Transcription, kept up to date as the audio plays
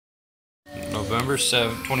November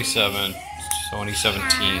 27,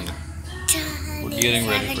 2017. We're getting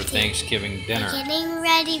ready for Thanksgiving dinner. We're getting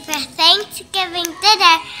ready for Thanksgiving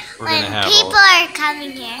dinner when people are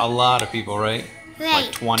coming here. A lot of people, right? Right.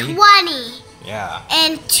 Like 20? 20. Yeah.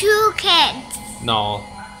 And 2 kids. No,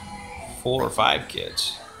 4 or 5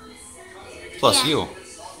 kids. Plus you.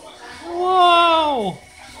 Whoa!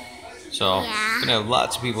 So, we're gonna have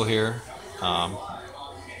lots of people here.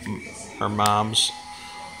 Her mom's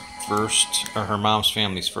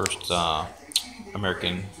family's first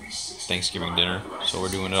American Thanksgiving dinner. So we're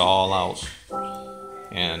doing it all out.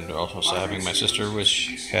 And we're also having my sister,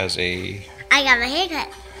 which has I got my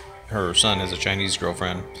haircut. her son has a Chinese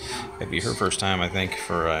girlfriend. It'd be her first time, I think,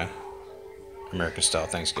 for American style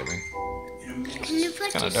Thanksgiving. Can you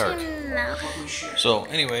put Kind of dark. So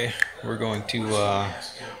anyway, we're going to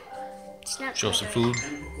show some food,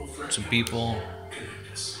 some people,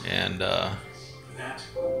 and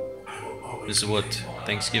this is what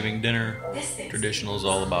Thanksgiving dinner traditional is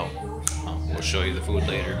all about. We'll show you the food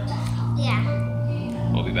later.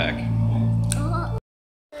 Yeah. We'll be back.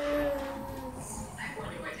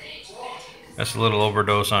 That's a little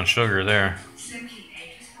overdose on sugar there.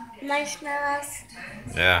 Marshmallows.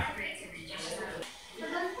 Yeah.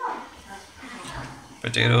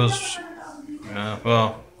 Potatoes.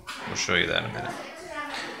 Well, we'll show you that in a minute.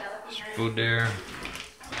 There's food there.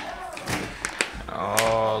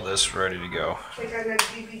 All this ready to go.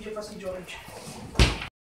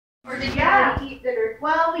 Or did you eat dinner?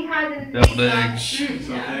 Well, we had it. Deviled eggs.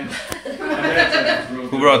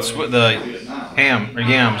 Who brought the ham or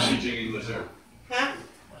yams? Huh?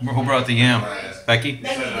 Who brought the yam? Becky?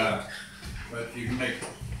 But you can make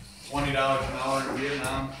 $20 an hour in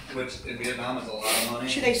Vietnam, which in Vietnam is a lot of money.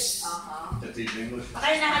 Should I To teach English.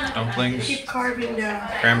 Dumplings. keep carving the...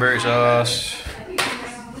 Cranberry sauce.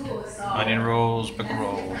 Onion rolls. Pickle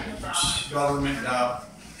rolls. Government job.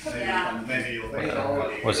 Maybe you'll pay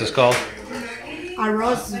What's this called?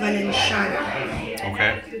 Arroz Valenciano.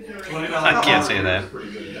 Okay. I can't say that.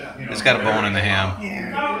 It's got a bone in the ham.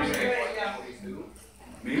 Yeah.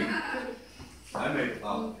 Me? I made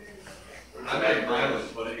mileage,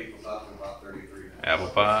 but it equals out to about 33. Apple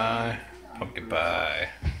pie. Pumpkin pie.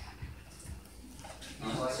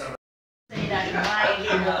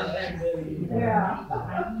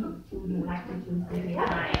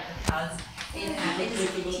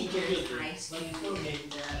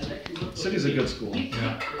 City's a good school.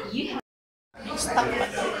 Yeah.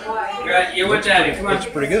 You're with Daddy. Come on. It's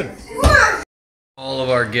pretty good. All of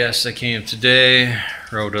our guests that came today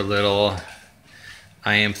wrote a little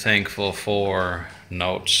 "I am thankful for"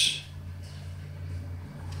 notes.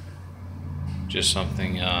 Just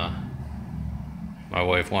something my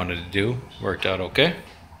wife wanted to do. Worked out okay.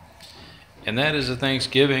 And that is a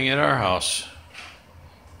Thanksgiving at our house.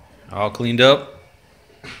 All cleaned up.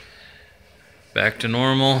 Back to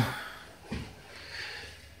normal.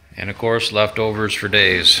 And of course, leftovers for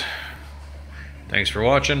days. Thanks for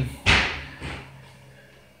watching.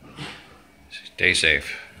 Stay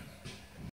safe.